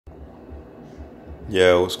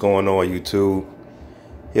Yeah, what's going on, YouTube?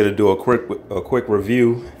 Here to do a quick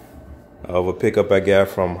review of a pickup I got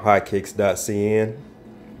from Hotkicks.cn.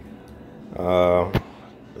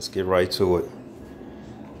 Let's get right to it.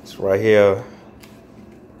 It's right here,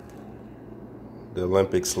 the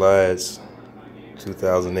Olympic Slides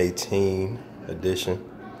 2018 edition.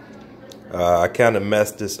 I kind of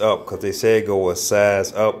messed this up because they said go a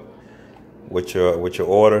size up with your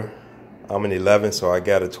order. I'm an 11, so I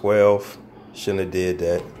got a 12. Shouldn't have did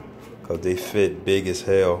that because they fit big as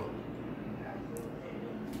hell.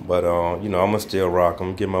 But you know, I'm gonna still rock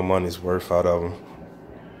them, get my money's worth out of them.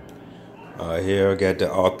 Here I got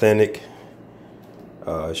the authentic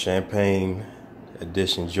Champagne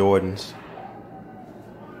edition Jordans.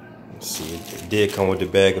 Let's see, it did come with the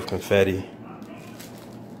bag of confetti.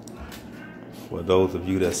 For those of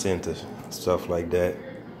you that's into stuff like that,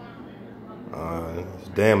 it's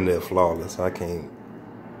damn near flawless. I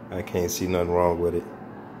can't see nothing wrong with it.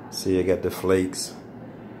 See, I got the flakes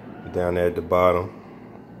down there at the bottom,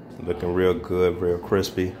 looking real good, real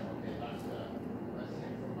crispy.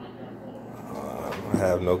 I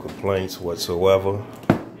have no complaints whatsoever.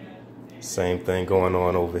 Same thing going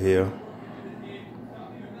on over here.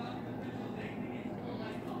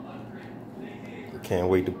 Can't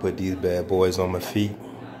wait to put these bad boys on my feet.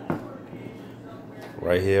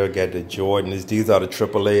 Right here, I got the Jordans. These are the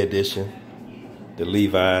AAA edition. The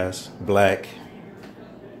Levi's, black.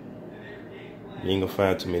 You ain't gonna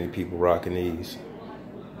find too many people rocking these.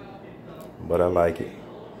 But I like it.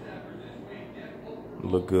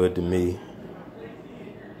 Look good to me.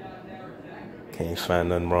 Can't find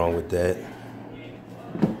nothing wrong with that.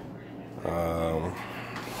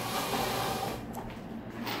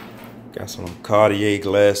 Got some Cartier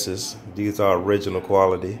glasses. These are original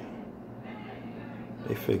quality.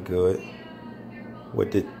 They fit good.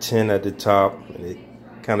 With the 10 at the top, and it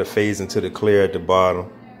kind of fades into the clear at the bottom.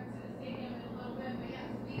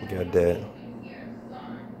 Got that.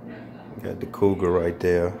 Got the Cougar right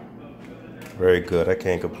there. Very good. I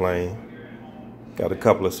can't complain. Got a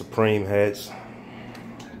couple of Supreme hats.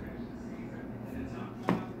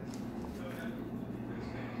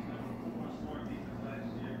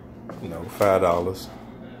 You know, $5.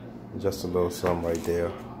 Just a little something right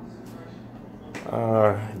there.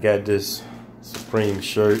 Got this Supreme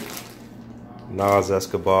shirt, Nas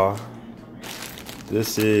Escobar.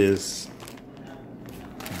 This is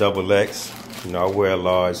XX. You know, I wear a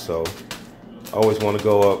large, so I always want to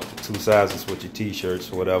go up 2 sizes with your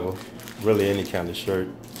t-shirts or whatever. Really any kind of shirt.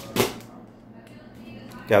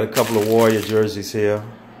 Got a couple of Warrior jerseys here.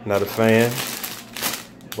 Not a fan,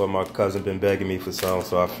 but my cousin been begging me for some,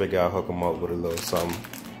 so I figure I'll hook him up with a little something.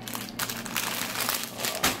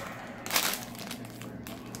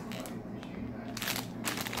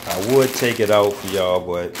 I would take it out for y'all,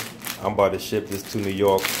 but I'm about to ship this to New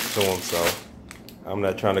York to him, so I'm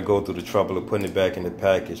not trying to go through the trouble of putting it back in the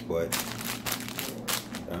package, but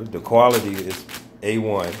the quality is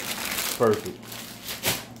A1, perfect.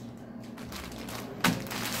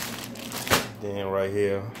 Then right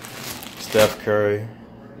here, Steph Curry,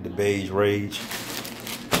 the Beige Rage,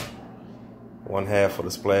 1/2 of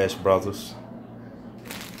the Splash Brothers.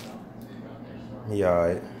 He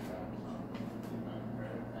alright.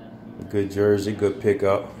 Good jersey, good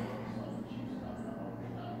pickup.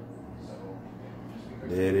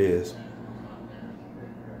 There it is.